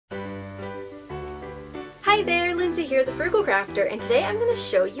Hi there, Lindsay here, the Frugal Crafter, and today I'm going to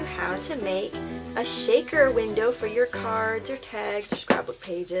show you how to make a shaker window for your cards or tags or scrapbook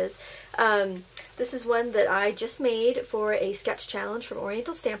pages. This is one that I just made for a sketch challenge from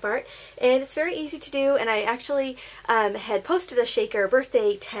Oriental Stamp Art, and it's very easy to do, and I actually had posted a shaker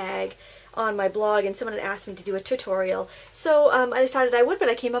birthday tag on my blog, and someone had asked me to do a tutorial, so I decided I would, but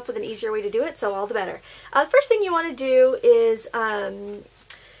I came up with an easier way to do it, so all the better. The first thing you want to do is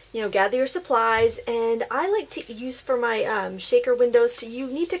gather your supplies, and I like to use for my shaker windows, you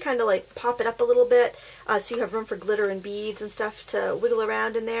need to kind of like pop it up a little bit so you have room for glitter and beads and stuff to wiggle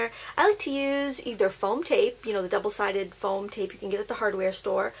around in there. I like to use either foam tape, the double-sided foam tape you can get at the hardware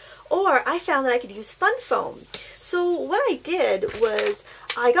store, or I found that I could use fun foam. So what I did was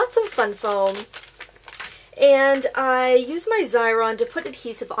I got some fun foam and I used my Xyron to put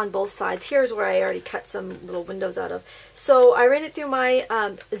adhesive on both sides. Here's where I already cut some little windows out of. So I ran it through my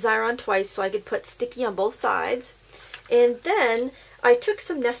Xyron twice so I could put sticky on both sides. And then I took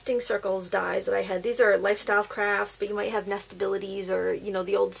some nesting circles dies that I had. These are Lifestyle Crafts, but you might have Nestabilities or,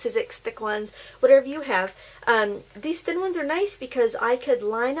 the old Sizzix thick ones, whatever you have. These thin ones are nice because I could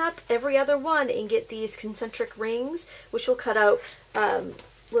line up every other one and get these concentric rings, which will cut out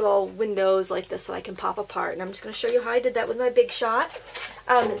little windows like this that I can pop apart, and I'm just going to show you how I did that with my Big Shot.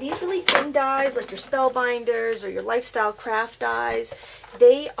 These really thin dies, like your Spellbinders or your Lifestyle Craft dies,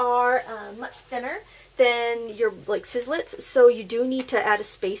 they are much thinner than your like Sizzlets, so you do need to add a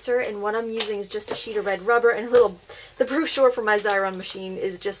spacer, and what I'm using is just a sheet of red rubber, and the brochure for my Xyron machine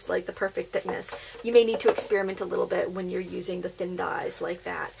is just like the perfect thickness. You may need to experiment a little bit when you're using the thin dies like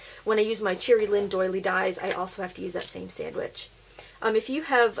that. When I use my Cherry Lynn doily dies, I also have to use that same sandwich. If you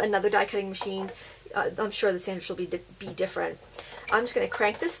have another die cutting machine, I'm sure the sandwich will be different. I'm just going to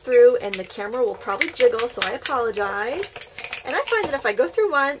crank this through, and the camera will probably jiggle, so I apologize. And I find that if I go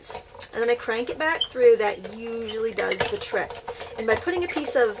through once, and then I crank it back through, that usually does the trick. And by putting a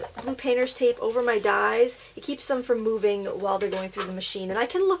piece of blue painter's tape over my dies, it keeps them from moving while they're going through the machine. And I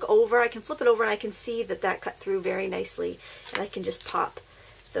can look over, I can flip it over, and I can see that that cut through very nicely, and I can just pop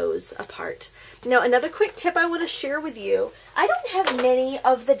those apart. Now, another quick tip I want to share with you. I don't have many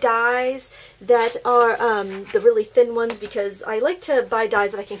of the dies that are the really thin ones, because I like to buy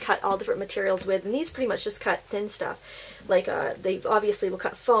dies that I can cut all different materials with, and these pretty much just cut thin stuff. Like they obviously will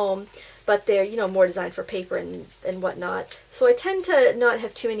cut foam, but they're more designed for paper and whatnot. So I tend to not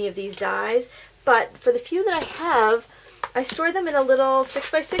have too many of these dies, but for the few that I have, I store them in a little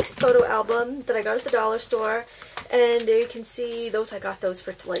 6x6 photo album that I got at the dollar store, and there you can see those. I got those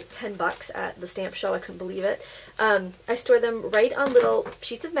for like 10 bucks at the stamp show. I couldn't believe it. I store them right on little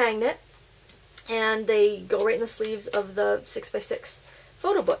sheets of magnet, and they go right in the sleeves of the 6x6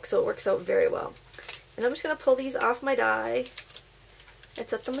 photo book, so it works out very well. And I'm just going to pull these off my die and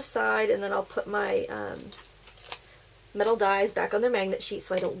set them aside, and then I'll put my metal dies back on their magnet sheet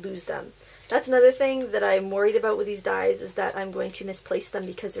so I don't lose them. That's another thing that I'm worried about with these dies, is that I'm going to misplace them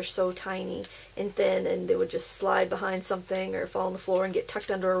because they're so tiny and thin, and they would just slide behind something or fall on the floor and get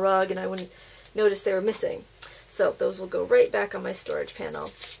tucked under a rug, and I wouldn't notice they were missing. So those will go right back on my storage panel,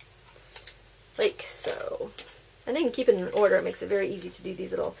 like so. And I can keep it in order. It makes it very easy to do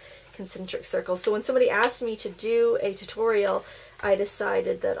these little concentric circles. So when somebody asked me to do a tutorial, I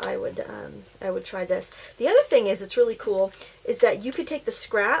decided that I would try this. The other thing is, it's really cool, is that you could take the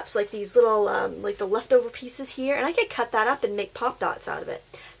scraps, like these little, like the leftover pieces here, and I could cut that up and make pop dots out of it.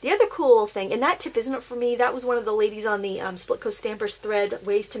 The other cool thing, and that tip isn't for me, that was one of the ladies on the Split Coast Stampers thread,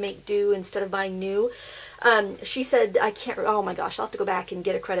 Ways to Make Do Instead of Buying New. She said, I can't, oh my gosh, I'll have to go back and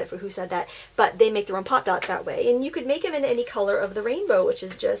get a credit for who said that, but they make their own pop dots that way, and you could make them in any color of the rainbow, which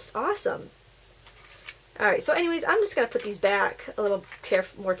is just awesome. Alright, so anyways, I'm just going to put these back a little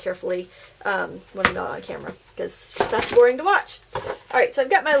more carefully when I'm not on camera, because that's boring to watch. Alright, so I've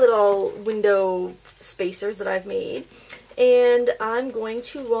got my little window spacers that I've made, and I'm going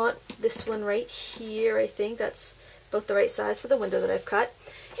to want this one right here. I think that's about the right size for the window that I've cut.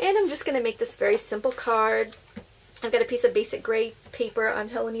 And I'm just going to make this very simple card. I've got a piece of basic gray paper. I'm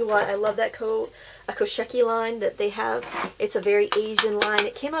telling you what, I love that Kosheki line that they have. It's a very Asian line.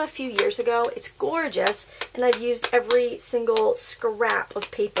 It came out a few years ago. It's gorgeous, and I've used every single scrap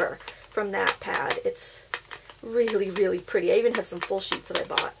of paper from that pad. It's really, really pretty. I even have some full sheets that I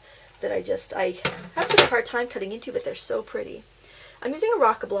bought that I have such a hard time cutting into, but they're so pretty. I'm using a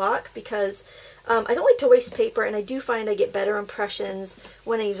rock block because I don't like to waste paper, and I do find I get better impressions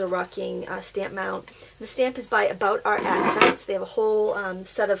when I use a rocking stamp mount. The stamp is by About Art Accents. They have a whole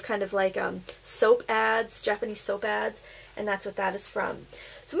set of kind of like soap ads, Japanese soap ads, and that's what that is from.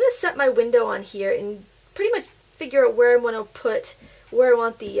 So I'm going to set my window on here and pretty much figure out where I want to put where I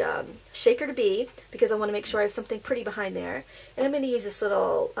want the shaker to be, because I want to make sure I have something pretty behind there. And I'm going to use this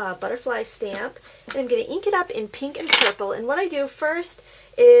little butterfly stamp, and I'm going to ink it up in pink and purple. And what I do first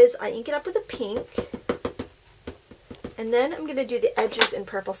is I ink it up with a pink, and then I'm going to do the edges in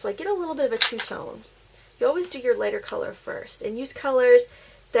purple, so I get a little bit of a two-tone. You always do your lighter color first, and use colors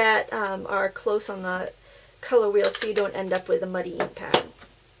that are close on the color wheel so you don't end up with a muddy ink pad.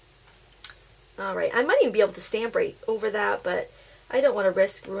 Alright, I might even be able to stamp right over that, but I don't want to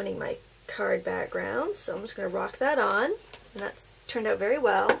risk ruining my card background, so I'm just going to rock that on, and that's turned out very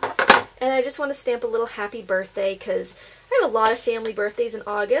well. And I just want to stamp a little happy birthday, because I have a lot of family birthdays in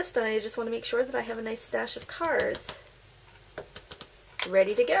August, and I just want to make sure that I have a nice stash of cards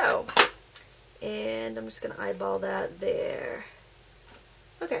ready to go. And I'm just going to eyeball that there.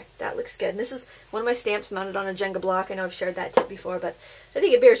 Okay, that looks good. And this is one of my stamps mounted on a Jenga block. I know I've shared that tip before, but I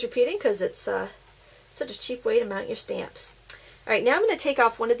think it bears repeating because it's such a cheap way to mount your stamps. Alright, now I'm going to take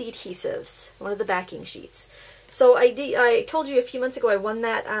off one of the adhesives, one of the backing sheets. So I told you a few months ago I won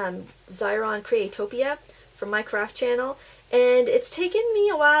that Xyron Creatopia from my craft channel, and it's taken me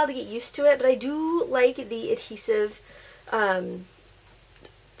a while to get used to it, but I do like the adhesive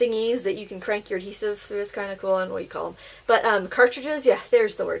thingies that you can crank your adhesive through. It's kind of cool. I don't know what you call them. But cartridges, yeah,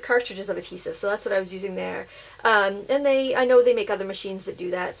 there's the word, cartridges of adhesive. So that's what I was using there. And I know they make other machines that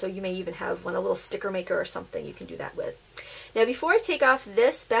do that, so you may even have one, a little sticker maker or something you can do that with. Now before I take off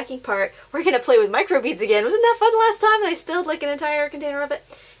this backing part, we're going to play with microbeads again. Wasn't that fun last time? And I spilled like an entire container of it.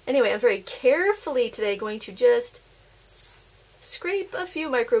 Anyway, I'm very carefully today going to just scrape a few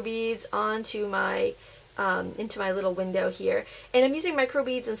microbeads onto my into my little window here. And I'm using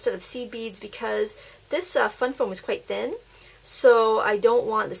microbeads instead of seed beads because this fun foam is quite thin, so I don't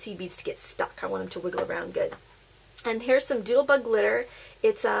want the seed beads to get stuck. I want them to wiggle around good. And here's some Doodlebug glitter.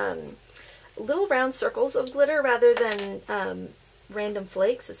 It's little round circles of glitter rather than random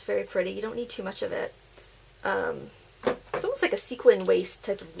flakes. It's very pretty. You don't need too much of it. It's almost like a sequin waist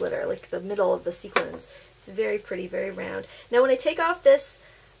type of glitter, like the middle of the sequins. It's very pretty, very round. Now when I take off this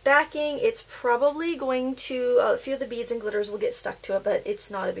backing, it's probably going to, a few of the beads and glitters will get stuck to it, but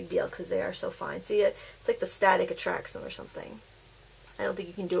it's not a big deal because they are so fine. See, it's like the static attracts them or something. I don't think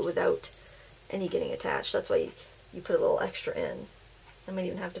you can do it without any getting attached. That's why you put a little extra in. I might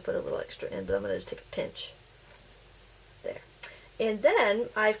even have to put a little extra in, but I'm going to just take a pinch. There. And then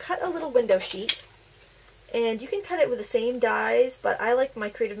I've cut a little window sheet, and you can cut it with the same dies, but I like my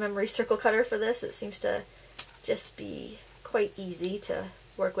Creative Memory circle cutter for this. It seems to just be quite easy to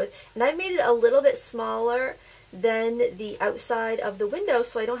work with. And I've made it a little bit smaller than the outside of the window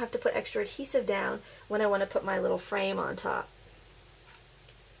so I don't have to put extra adhesive down when I want to put my little frame on top.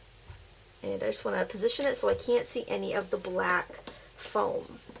 And I just want to position it so I can't see any of the black foam.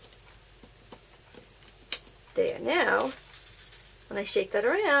 There. Now, when I shake that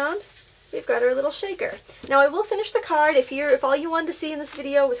around, we've got our little shaker. Now I will finish the card. If all you wanted to see in this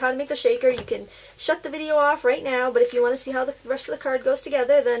video was how to make the shaker, you can shut the video off right now, but if you want to see how the rest of the card goes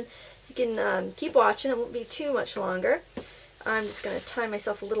together, then you can keep watching. It won't be too much longer. I'm just going to tie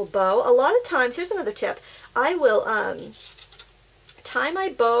myself a little bow. A lot of times, here's another tip, I will tie my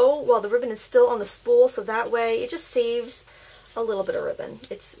bow while the ribbon is still on the spool, so that way it just saves a little bit of ribbon.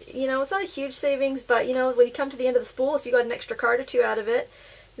 It's, you know, it's not a huge savings, but you know, when you come to the end of the spool, if you got an extra card or two out of it,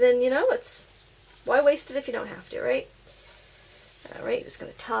 then, you know, it's, why waste it if you don't have to, right? Alright, just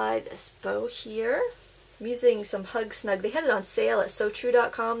going to tie this bow here. I'm using some Hug Snug. They had it on sale at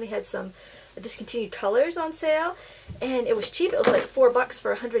SoTrue.com. They had some discontinued colors on sale, and it was cheap. It was like $4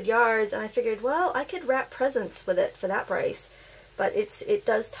 for 100 yards, and I figured, well, I could wrap presents with it for that price. But it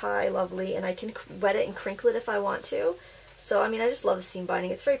does tie lovely, and I can wet it and crinkle it if I want to. So, I mean, I just love the seam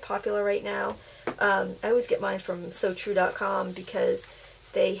binding. It's very popular right now. I always get mine from SoTrue.com because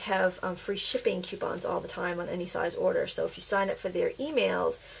they have free shipping coupons all the time on any size order. So if you sign up for their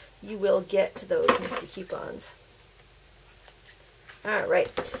emails, you will get those nifty coupons.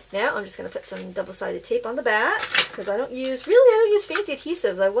 Alright, now I'm just going to put some double-sided tape on the back because I don't use fancy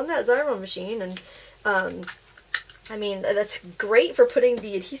adhesives. I won that Xyron machine, and I mean, that's great for putting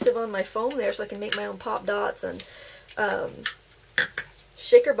the adhesive on my foam there so I can make my own pop dots and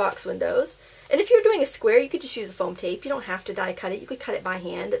shaker box windows. And if you're doing a square, you could just use a foam tape. You don't have to die cut it. You could cut it by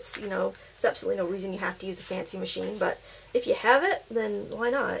hand. It's, you know, there's absolutely no reason you have to use a fancy machine. But if you have it, then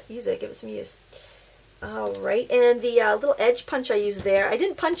why not? Use it. Give it some use. Alright, and the little edge punch I used there, I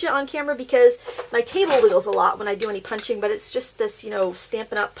didn't punch it on camera because my table wiggles a lot when I do any punching, but it's just this, you know,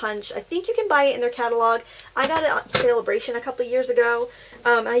 Stampin' Up! Punch. I think you can buy it in their catalog. I got it on Celebration a couple years ago.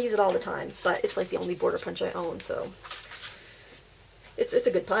 I use it all the time, but it's like the only border punch I own, so it's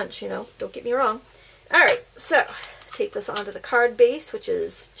a good punch, you know, don't get me wrong. Alright, so tape this onto the card base, which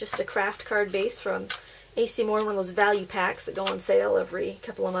is just a craft card base from AC Moore, one of those value packs that go on sale every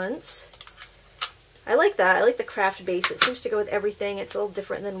couple of months. I like that. I like the craft base. It seems to go with everything. It's a little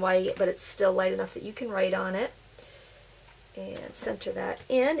different than white, but it's still light enough that you can write on it. And center that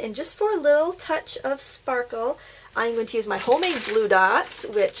in. And just for a little touch of sparkle, I'm going to use my homemade glue dots,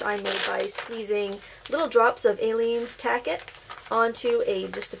 which I made by squeezing little drops of Aleene's Tack-It onto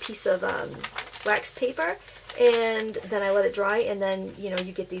just a piece of wax paper, and then I let it dry, and then you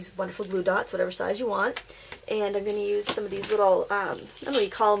get these wonderful glue dots, whatever size you want. And I'm going to use some of these little, I don't know what you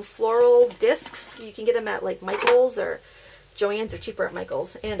call them, floral discs. You can get them at like Michael's or Joann's, or cheaper at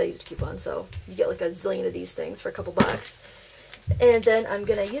Michael's, and I used a coupon, so you get like a zillion of these things for a couple bucks. And then I'm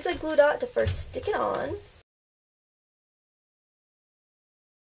going to use a glue dot to first stick it on.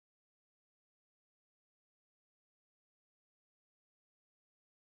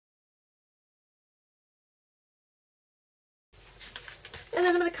 And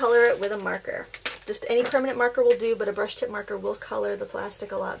then I'm going to color it with a marker. Just any permanent marker will do, but a brush tip marker will color the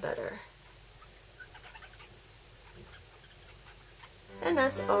plastic a lot better. And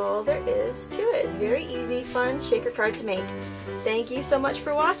that's all there is to it. Very easy, fun shaker card to make. Thank you so much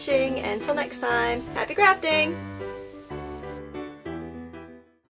for watching. Until next time, happy crafting!